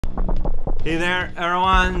Hey there,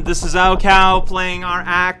 everyone. This is R-ACK playing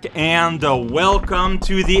R-ACK, and welcome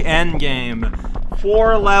to the endgame.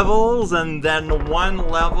 4 levels and then 1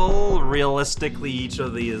 level. Realistically, each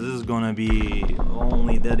of these is gonna be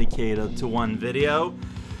only dedicated to 1 video.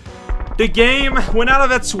 The game went out of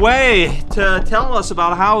its way to tell us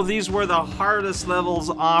about how these were the hardest levels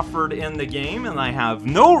offered in the game, and I have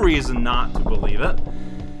no reason not to believe it.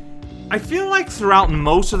 I feel like throughout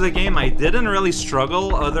most of the game I didn't really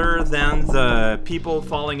struggle other than the people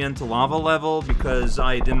falling into lava level because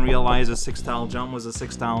I didn't realize a 6-tile jump was a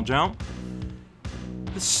 6-tile jump.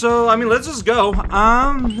 So, I mean, let's just go.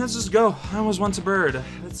 Let's just go. I was once a bird.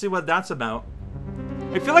 Let's see what that's about.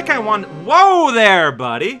 I feel like I want... Whoa there,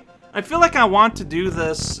 buddy! I feel like I want to do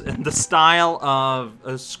this in the style of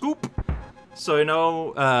a scoop. So, you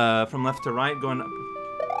know, from left to right, going up.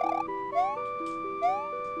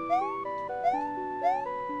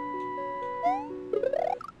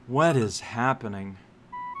 What is happening?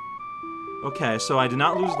 Okay, so I did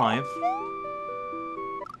not lose life.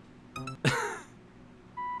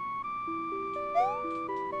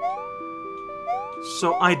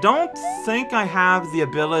 So I don't think I have the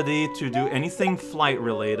ability to do anything flight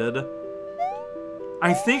related.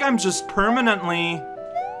 I think I'm just permanently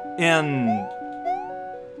in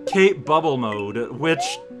Cape Bubble mode,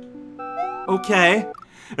 which... Okay.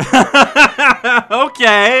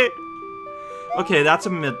 Okay. Okay, that's a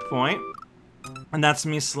midpoint. And that's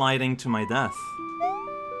me sliding to my death.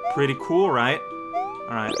 Pretty cool, right?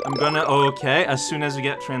 Alright, I'm gonna... Okay, as soon as you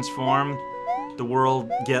get transformed, the world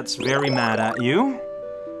gets very mad at you.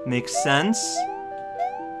 Makes sense.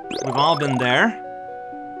 We've all been there.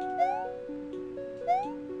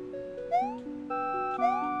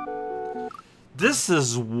 This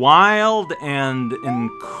is wild and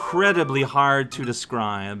incredibly hard to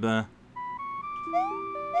describe.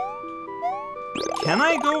 Can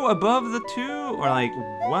I go above the 2? Or like,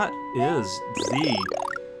 what is the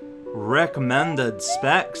recommended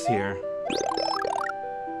specs here?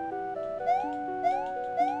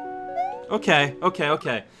 Okay, okay,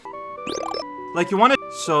 okay. Like, you want it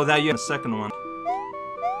so that you have a second one.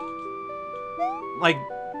 Like,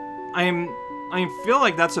 I feel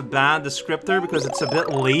like that's a bad descriptor because it's a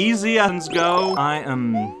bit lazy as go. I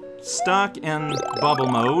am stuck in bubble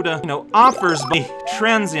mode. You know, offers me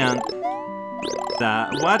transient.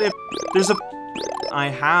 That. What if there's a... I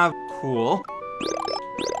have... Cool.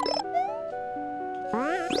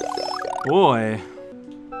 Boy.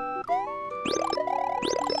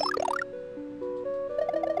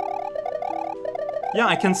 Yeah,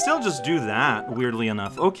 I can still just do that, weirdly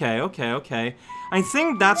enough. Okay, okay, okay. I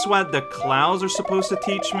think that's what the clouds are supposed to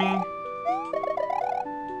teach me.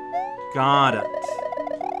 Got it.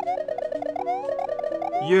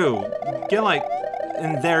 You, get like...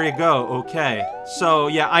 And there you go, okay. So,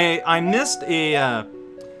 yeah, I missed a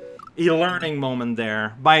learning moment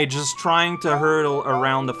there by just trying to hurdle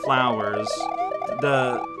around the flowers.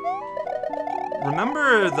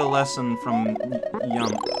 Remember the lesson from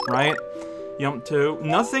Yump, right? Yump 2?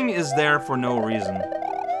 Nothing is there for no reason.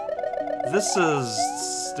 This is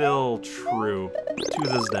still true to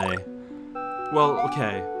this day. Well,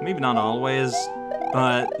 okay, maybe not always,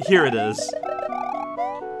 but here it is.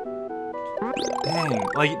 Dang,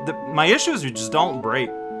 like, my issue is you just don't break.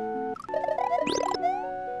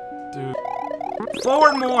 Dude.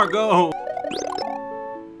 Forward more, go!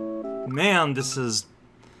 Man, this is...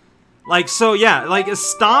 Like, so yeah, like,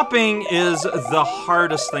 stopping is the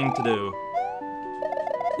hardest thing to do.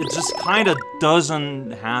 It just kinda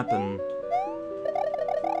doesn't happen.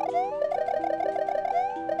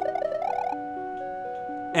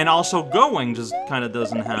 And also going just kinda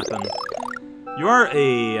doesn't happen. You're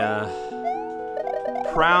a,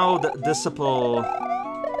 proud disciple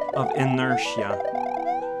of inertia.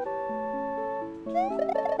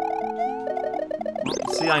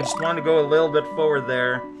 See, I just want to go a little bit forward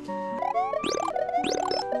there.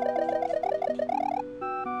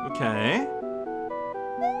 Okay.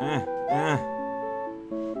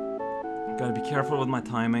 Gotta be careful with my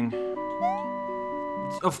timing.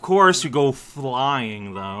 Of course you go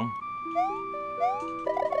flying, though.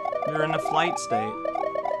 You're in a flight state.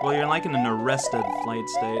 Well, you're like in an arrested flight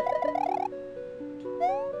state.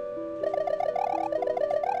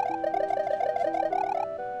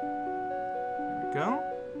 There we go.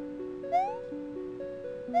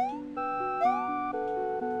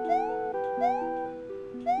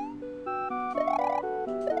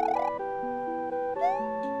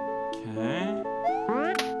 Okay.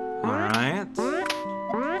 Alright.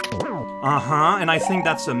 Uh-huh, and I think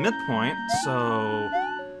that's a midpoint, so...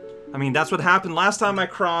 I mean, that's what happened last time I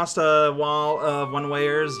crossed a wall of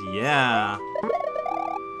one-wayers. Yeah.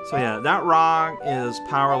 So yeah, that rock is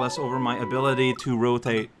powerless over my ability to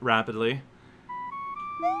rotate rapidly.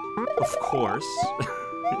 Of course.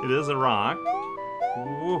 It is a rock.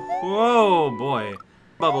 Whoa, boy.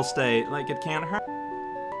 Bubble state, like it can't hurt.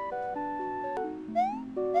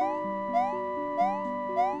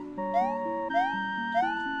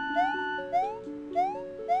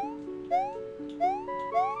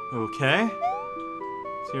 Okay.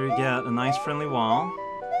 So here we get a nice friendly wall.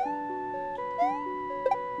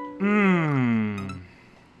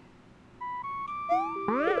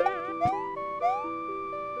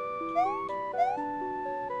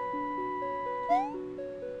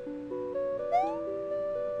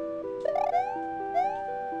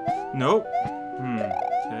 Nope.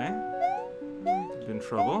 Okay. Could be in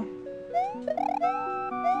trouble.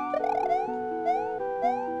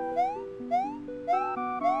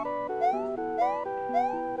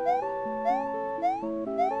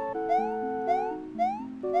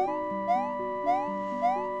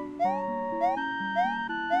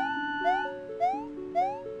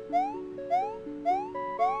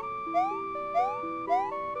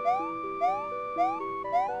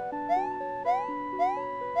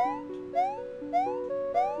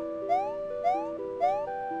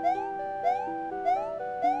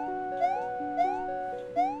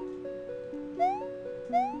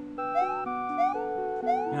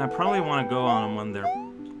 Yeah, I probably want to go on them when they're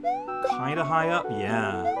kind of high up.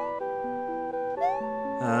 Yeah.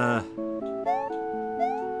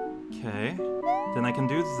 Okay. Then I can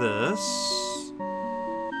do this.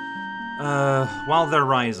 While they're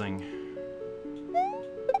rising.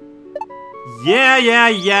 Yeah.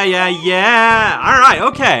 Alright,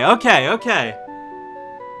 okay.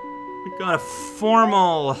 We got a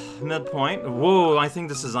formal midpoint. Whoa, I think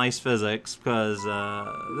this is ice physics, because,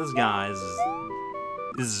 this guy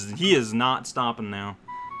he is not stopping now.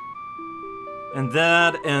 And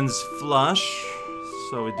that ends flush.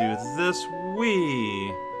 So we do this,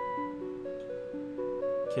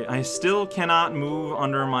 Okay, I still cannot move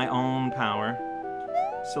under my own power.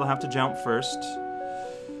 Still have to jump first.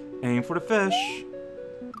 Aim for the fish.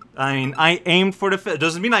 I mean, I aimed for the fish.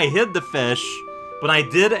 Doesn't mean I hit the fish, but I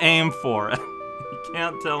did aim for it. You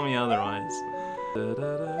can't tell me otherwise.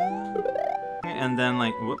 And then,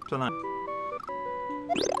 like, whoop, to that.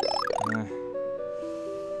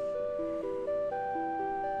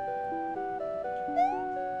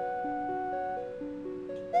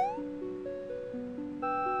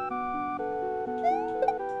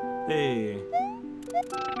 Hey.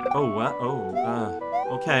 Oh, what? Oh,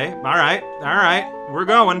 okay. Alright. We're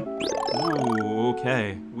going. Ooh,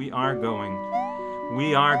 okay. We are going.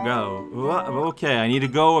 Okay, I need to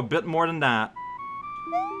go a bit more than that.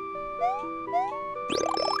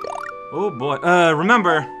 Oh, boy.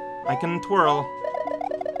 Remember, I can twirl.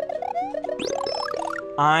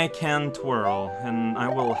 I can twirl, and I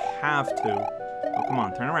will have to. Oh, come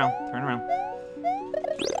on. Turn around.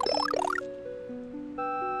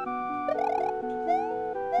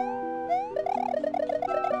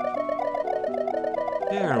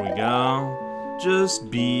 There we go. Just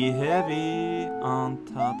be heavy on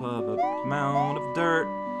top of a mound of dirt.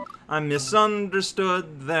 I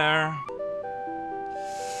misunderstood there.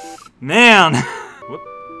 Man! Whoop.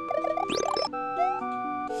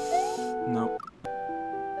 Nope.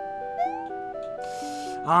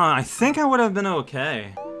 I think I would have been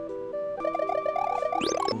okay.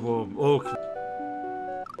 Whoa, okay.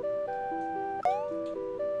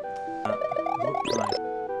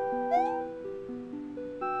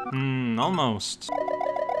 Almost.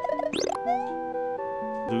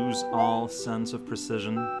 Lose all sense of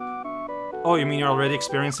precision. Oh, you mean you're already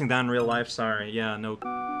experiencing that in real life? Sorry. Yeah, no.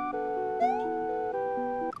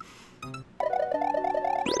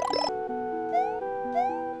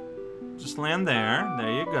 Just land there.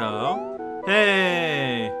 There you go.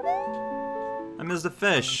 Hey! I missed the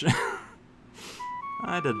fish.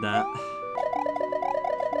 I did that.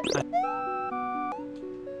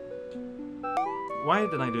 Why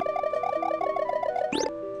did I do that?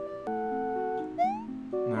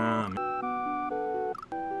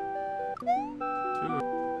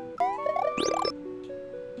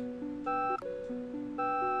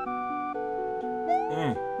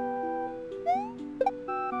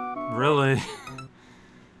 Really?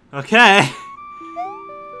 Okay.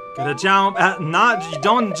 Gotta jump at you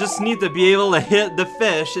don't just need to be able to hit the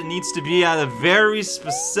fish, it needs to be at a very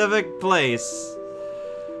specific place.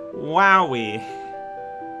 Wowie.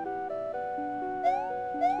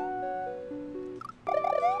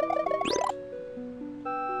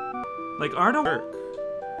 Like, art don't work.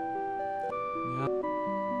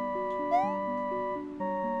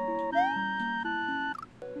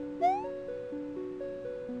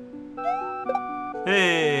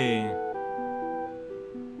 Hey.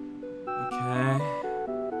 Okay.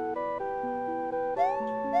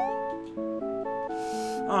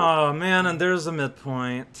 Oh man, and there's a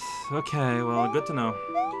midpoint. Okay, well, good to know.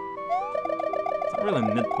 It's not really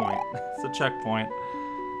a midpoint. It's a checkpoint.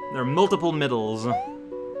 There are multiple middles.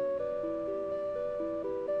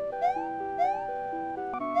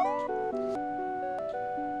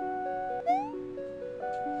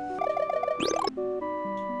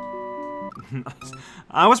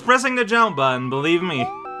 I was pressing the jump button, believe me.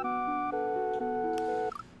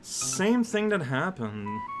 Same thing that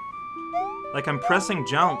happened. Like, I'm pressing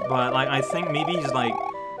jump, but like I think maybe he's like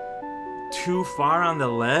too far on the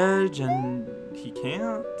ledge and he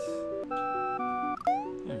can't.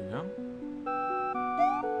 There we go.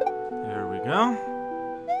 There we go.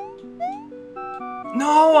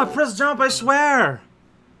 No, I pressed jump, I swear!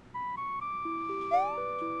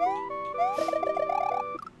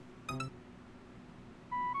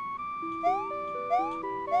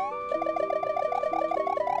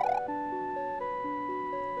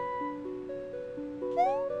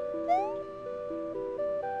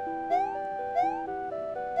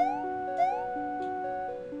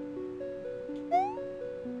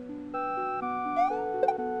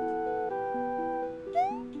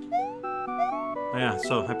 Yeah,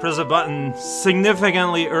 so I pressed a button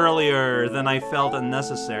significantly earlier than I felt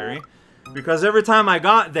unnecessary. Because every time I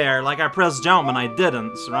got there, like I pressed jump and I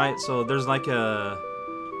didn't, right? So there's like a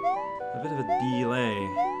bit of a delay.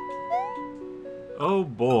 Oh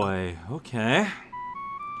boy, okay.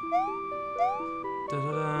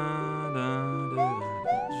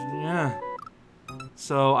 Yeah.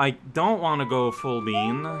 So I don't want to go full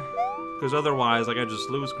beam, because otherwise like I just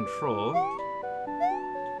lose control.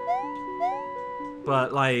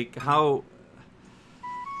 But, like, how...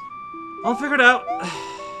 I'll figure it out.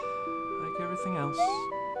 Like everything else.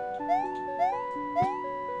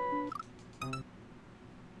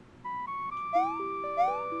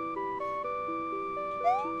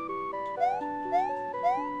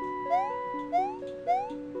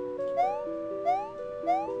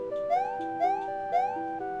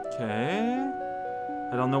 Okay.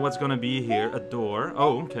 I don't know what's gonna be here. A door.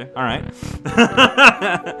 Oh, okay. Alright.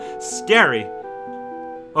 Scary.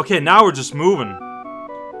 Okay, now we're just moving.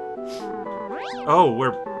 Oh,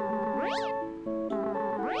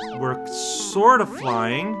 we're sort of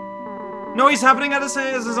flying. No, he's happening at his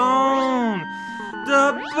own.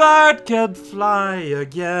 The bird can fly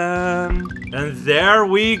again. And there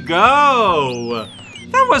we go.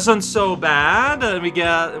 That wasn't so bad. We're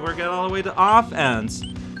getting all the way to offense.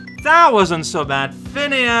 That wasn't so bad.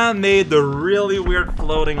 Finia made the really weird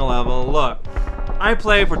floating level. Look. I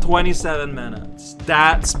played for 27 minutes.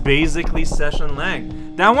 That's basically session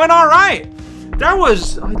length. That went alright. That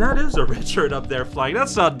was... Oh, that is a Richard up there flying.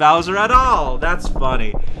 That's not Bowser at all. That's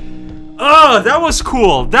funny. Oh, that was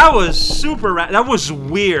cool. That was super... That was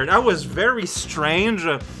weird. That was very strange.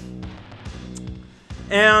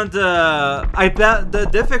 And I bet the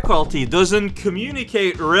difficulty doesn't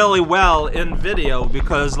communicate really well in video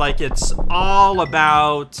because, like, it's all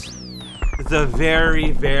about... the very,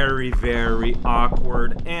 very, very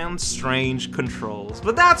awkward and strange controls.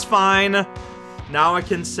 But that's fine. Now I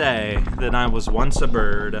can say that I was once a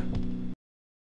bird.